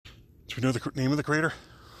Do we know the name of the crater?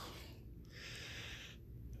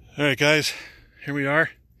 Alright guys, here we are.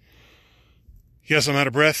 Yes, I'm out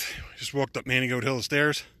of breath. Just walked up Mangoat Hill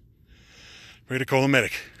stairs. Ready to call a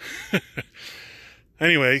medic.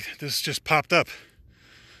 Anyway, this just popped up.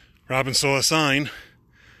 Robin saw a sign.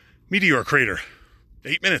 Meteor crater.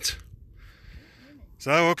 8 minutes.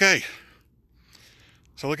 So, okay.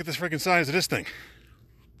 So look at this freaking size of this thing.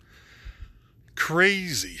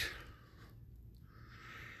 Crazy.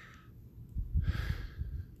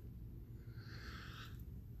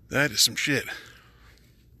 That is some shit.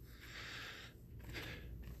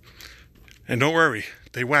 And don't worry,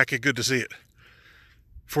 they whack it good to see it.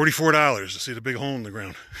 $44 to see the big hole in the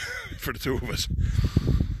ground for the two of us.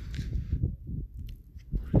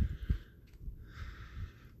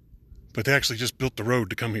 But they actually just built the road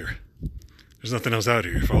to come here. There's nothing else out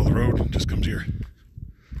here. You follow the road, it just comes here.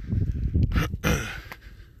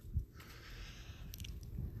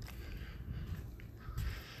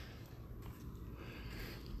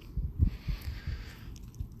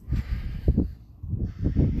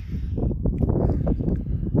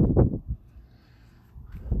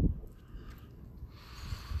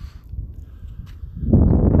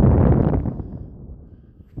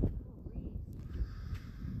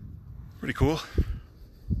 Pretty cool.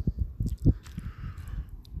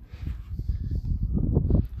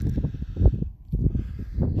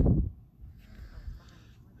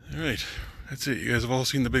 Alright, that's it. You guys have all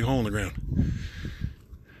seen the big hole in the ground.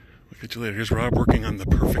 I'll catch you later. Here's Rob working on the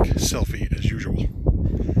perfect selfie as usual.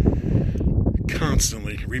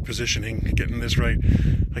 Constantly repositioning, getting this right.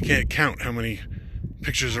 I can't count how many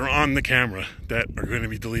pictures are on the camera that are going to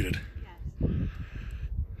be deleted.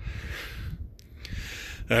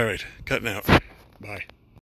 Alright, cutting out. Bye.